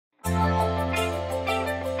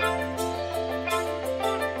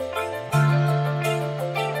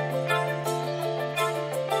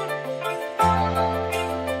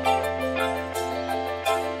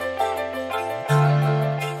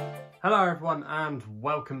everyone, and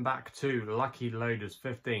welcome back to Lucky Loaders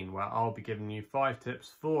 15, where I'll be giving you 5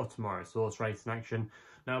 tips for tomorrow's horse racing action.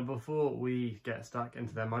 Now, before we get stuck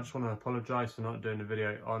into them, I just want to apologise for not doing a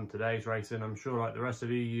video on today's racing. I'm sure, like the rest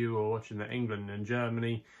of you were watching the England and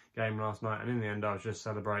Germany game last night, and in the end I was just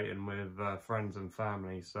celebrating with friends and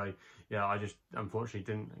family. So yeah, I just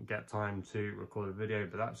unfortunately didn't get time to record a video,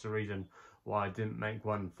 but that's the reason why I didn't make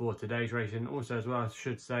one for today's racing. Also, as well, I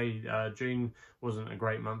should say, June wasn't a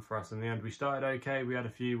great month for us in the end. We started okay, we had a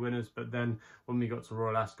few winners, but then when we got to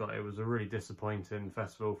Royal Ascot, it was a really disappointing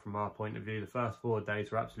festival from our point of view. The first 4 days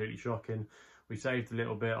were absolutely shocking. We saved a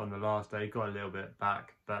little bit on the last day, got a little bit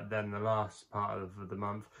back, but then the last part of the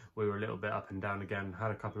month, we were a little bit up and down again. Had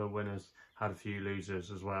a couple of winners, had a few losers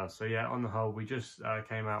as well. So yeah, on the whole, we just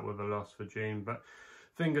came out with a loss for June, but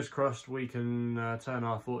fingers crossed we can turn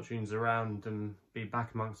our fortunes around and be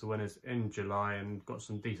back amongst the winners in July, and got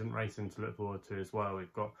some decent racing to look forward to as well.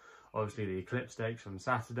 We've got obviously the Eclipse Stakes on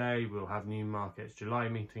Saturday. We'll have Newmarket's July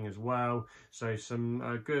meeting as well. So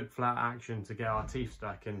some good flat action to get our teeth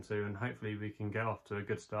stuck into, and hopefully we can get off to a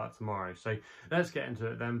good start tomorrow. So let's get into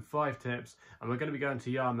it then. 5 tips, and we're going to be going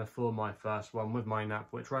to Yarmouth for my first one with my nap,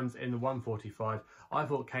 which runs in the 1:45. I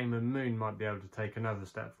thought Cayman Moon might be able to take another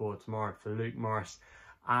step forward tomorrow for Luke Morris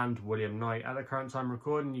and William Knight. At the current time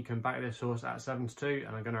recording, you can back this horse at 7-2,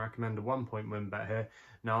 and I'm going to recommend a 1-point win bet here.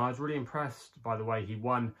 Now, I was really impressed by the way he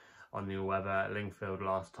won on the all-weather at Lingfield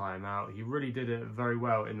last time out. He really did it very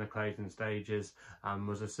well in the closing stages and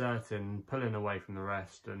was asserting, pulling away from the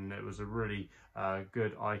rest, and it was a really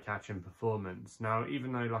good eye-catching performance. Now,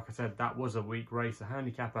 even though, like I said, that was a weak race, the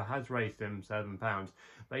handicapper has raised him £7,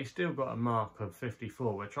 but he's still got a mark of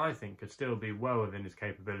 54, which I think could still be well within his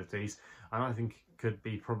capabilities, and I think could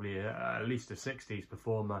be probably at least a 60s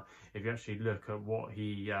performer if you actually look at what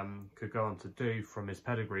he could go on to do from his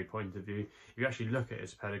pedigree point of view. If you actually look at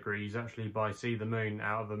his pedigree, he's actually by See the Moon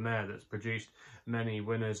out of a mare that's produced many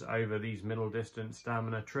winners over these middle distance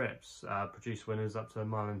stamina trips, produced winners up to 1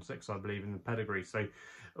 mile and 6, I believe, in the pedigree. So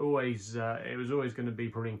always it was always going to be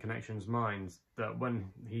probably in connections' minds that when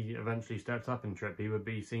he eventually stepped up in trip, he would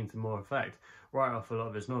be seen to more effect right off a lot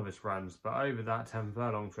of his novice runs. But over that 10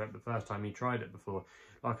 furlong trip, the first time he tried it before,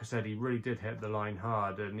 like I said, he really did hit the line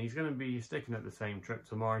hard, and he's going to be sticking at the same trip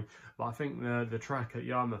tomorrow. But I think the track at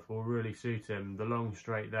Yarmouth will really suit him. The long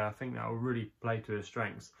straight there, I think that will really play to his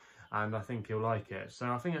strengths, and I think he'll like it. So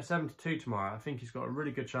I think at 7-2 tomorrow, I think he's got a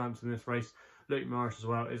really good chance in this race. Luke Morris as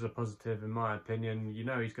well is a positive in my opinion. You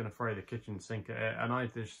know he's going to throw the kitchen sink at it, and I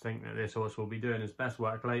just think that this horse will be doing his best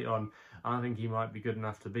work late on, and I think he might be good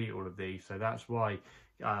enough to beat all of these. So that's why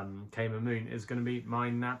Cayman Moon is going to be my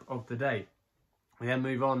nap of the day. We then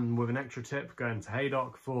move on with an extra tip, going to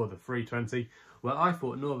Haydock for the 3:20. Well, I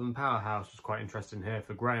thought Northernpowerhouse was quite interesting here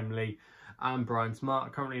for Graham Lee and Brian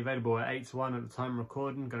Smart. Currently available at 8-1 at the time of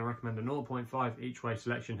recording. Going to recommend a 0.5 each way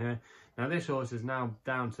selection here. Now, this horse is now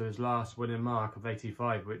down to his last winning mark of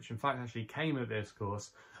 85, which in fact actually came at this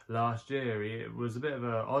course last year. It was a bit of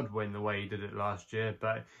an odd win the way he did it last year,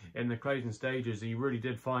 but in the closing stages he really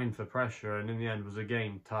did fine for pressure, and in the end was a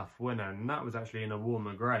game tough winner, and that was actually in a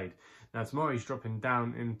warmer grade. Now tomorrow he's dropping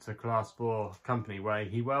down into class 4 company weight.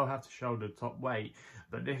 He will have to shoulder top weight,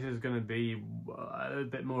 but this is going to be a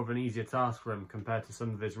bit more of an easier task for him compared to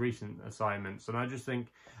some of his recent assignments, and I just think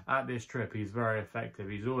at this trip he's very effective.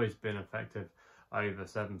 He's always been effective over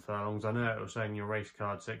 7 furlongs. I know it was saying your race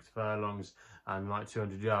card 6 furlongs and like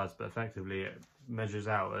 200 yards, but effectively it measures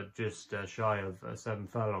out at just shy of 7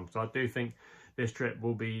 furlongs. So I do think this trip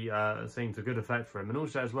will be seen to good effect for him. And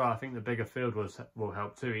also as well, I think the bigger field will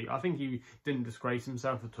help too. I think he didn't disgrace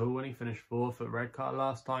himself at all when he finished 4th at Redcar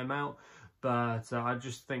last time out, but I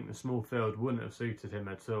just think the small field wouldn't have suited him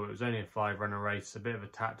at all. It was only a 5-runner race, a bit of a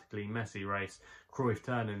tactically messy race. Cruyff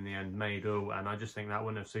turn in the end made all, and I just think that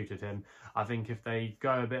wouldn't have suited him. I think if they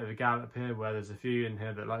go a bit of a gallop here, where there's a few in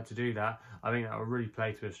here that like to do that, I think that will really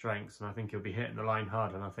play to his strengths, and I think he'll be hitting the line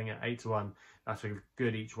hard. And I think at 8-1, that's a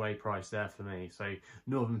good each way price there for me. So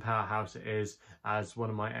Northernpowerhouse it is as one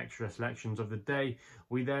of my extra selections of the day.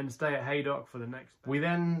 We then stay at Haydock for the next. We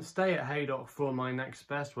then stay at Haydock for my next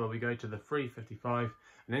best, where we go to the 3:55.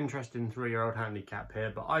 An interesting 3-year-old handicap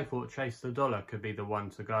here, but I thought Chase the Dollar could be the one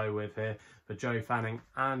to go with here for Joe Fanning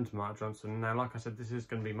and Mark Johnson. Now, like I said, this is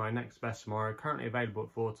going to be my next best tomorrow. Currently available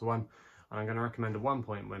at 4-1, and I'm going to recommend a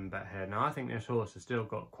 1-point win bet here. Now, I think this horse has still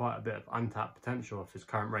got quite a bit of untapped potential off his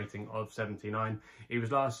current rating of 79. He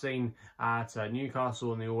was last seen at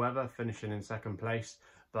Newcastle in the all-weather, finishing in 2nd place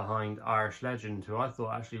behind Irish Legend, who I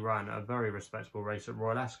thought actually ran a very respectable race at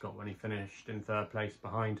Royal Ascot when he finished in 3rd place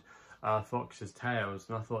behind Fox's Tails,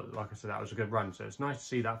 and I thought, like I said, that was a good run. So it's nice to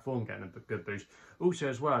see that form getting a good boost. Also,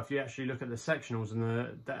 as well, if you actually look at the sectionals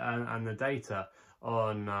and the data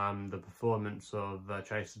on the performance of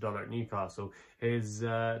Chase the Dollar at Newcastle, his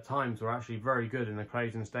times were actually very good in the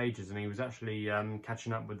closing stages, and he was actually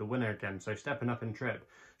catching up with the winner again. So stepping up in trip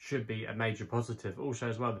should be a major positive. Also,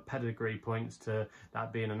 as well, the pedigree points to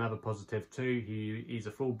that being another positive too. He's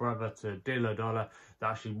a full brother to Dilla Dollar that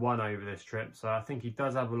actually won over this trip, so I think he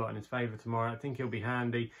does have a lot in his favour tomorrow. I think he'll be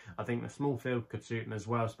handy. I think the small field could suit him as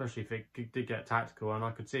well, especially if it did get tactical, and I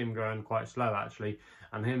could see him going quite slow actually,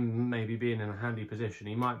 and him maybe being in a handy position.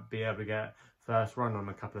 He might be able to get first run on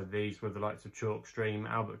a couple of these with the likes of Chalk Stream,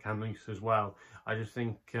 Albert Camloose as well. I just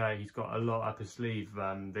think he's got a lot up his sleeve,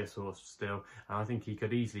 this horse still, and I think he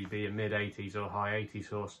could easily be a mid-80s or high 80s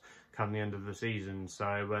horse come the end of the season.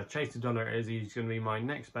 So Chase the Dollar is, he's going to be my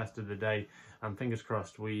next best of the day, and fingers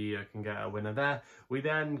crossed we can get a winner there. We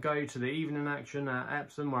then go to the evening action at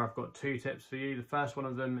Epsom, where I've got 2 tips for you. The first one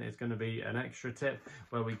of them is going to be an extra tip,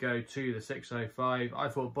 where we go to the 605. I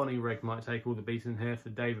thought Bonnyrigg might take all the beating here for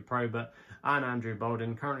David Probert and Andrew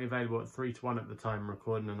Bolden, currently available at 3-1 at the time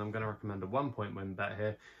recording, and I'm going to recommend a 1-point win bet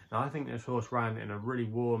here. Now, I think this horse ran in a really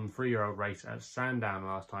warm 3-year-old race at Sandown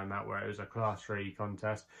last time out, where it was a Class 3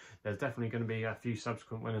 contest. There's definitely going to be a few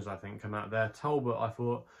subsequent winners, I think, come out there. Talbot, I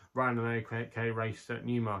thought, ran an okay race at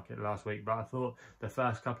Newmarket last week, but I thought the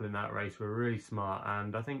first couple in that race were really smart,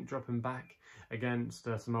 and I think dropping back against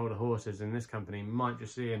some older horses in this company might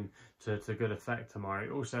just see him to good effect tomorrow.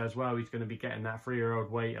 Also, as well, he's going to be getting that 3-year-old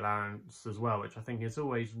weight allowance as well, which I think is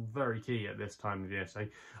always very key at this time of year. So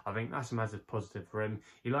I think that's a massive positive for him.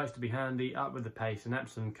 He likes to be handy, up with the pace, and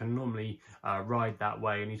Epsom can normally ride that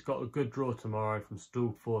way, and he's got a good draw tomorrow from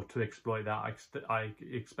stall 4 to exploit that. I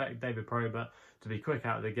expect David Probert to be quick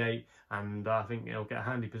out of the gate, and I think he'll get a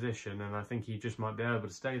handy position, and I think he just might be able to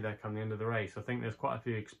stay there come the end of the race. I think there's quite a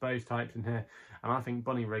few exposed types in here, and I think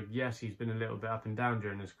Bonnyrigg, yes, he's been a little bit up and down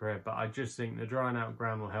during his career, but I just think the drying out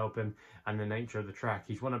ground will help him, and the nature of the track.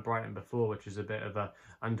 He's won at Brighton before, which is a bit of a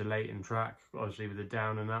undulating track, obviously with a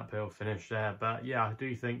down and uphill finish there, but yeah, I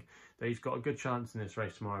do think that he's got a good chance in this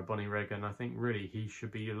race tomorrow, Bonnyrigg, and I think really he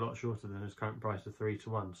should be a lot shorter than his current price of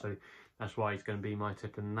 3-1, so that's why he's going to be my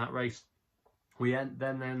tip in that race. We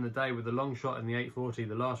then end the day with the Longshot in the 840,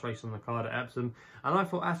 the last race on the card at Epsom. And I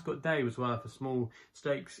thought Ascot Day was worth a small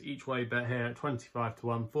stakes each way bet here at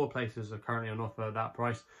 25-1. 4 places are currently on offer at that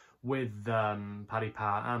price with Paddy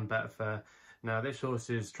Power and Betfair. Now, this horse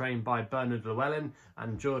is trained by Bernard Llewellyn,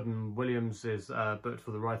 and Jordan Williams is booked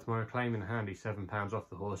for the ride tomorrow, claiming a handy £7 off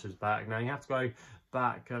the horse's back. Now, you have to go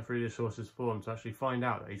back through this horse's form to actually find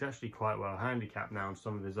out that he's actually quite well handicapped now in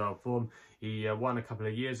some of his old form. He won a couple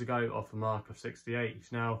of years ago off a mark of 68.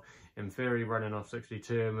 He's now, in theory, running off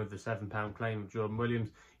 62, and with the £7 claim of Jordan Williams,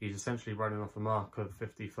 he's essentially running off a mark of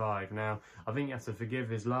 55. Now, I think you have to forgive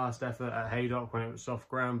his last effort at Haydock when it was soft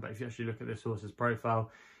ground, but if you actually look at this horse's profile,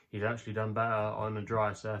 he's actually done better on a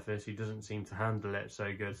dry surface. He doesn't seem to handle it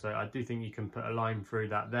so good. So I do think you can put a line through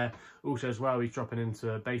that there. Also as well, he's dropping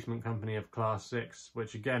into a basement company of Class 6,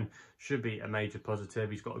 which again should be a major positive.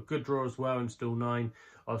 He's got a good draw as well in stall 9.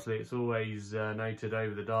 Obviously, it's always noted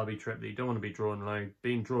over the Derby trip that you don't want to be drawn low.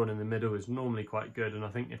 Being drawn in the middle is normally quite good. And I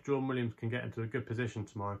think if Jordan Williams can get into a good position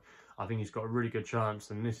tomorrow, I think he's got a really good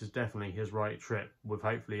chance. And this is definitely his right trip, with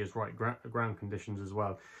hopefully his right ground conditions as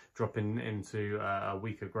well, dropping into a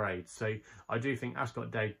weaker grade. So I do think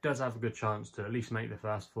Ascot Day does have a good chance to at least make the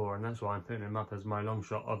first 4. And that's why I'm putting him up as my long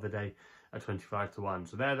shot of the day at 25-1.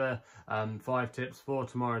 So they're the 5 tips for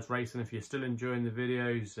tomorrow's race. And if you're still enjoying the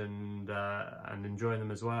videos and enjoying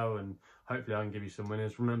them as well, and hopefully I can give you some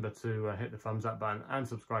winners, remember to hit the thumbs up button and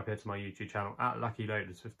subscribe here to my YouTube channel at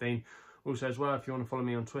LuckyLoaders15. Also as well, if you want to follow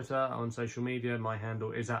me on Twitter, on social media, my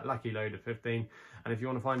handle is at LuckyLoader15. And if you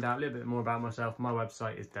want to find out a little bit more about myself, my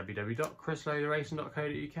website is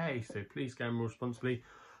www.chrisloaderracing.co.uk. So please gamble responsibly.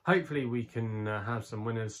 Hopefully we can have some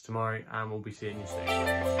winners tomorrow, and we'll be seeing you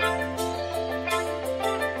soon.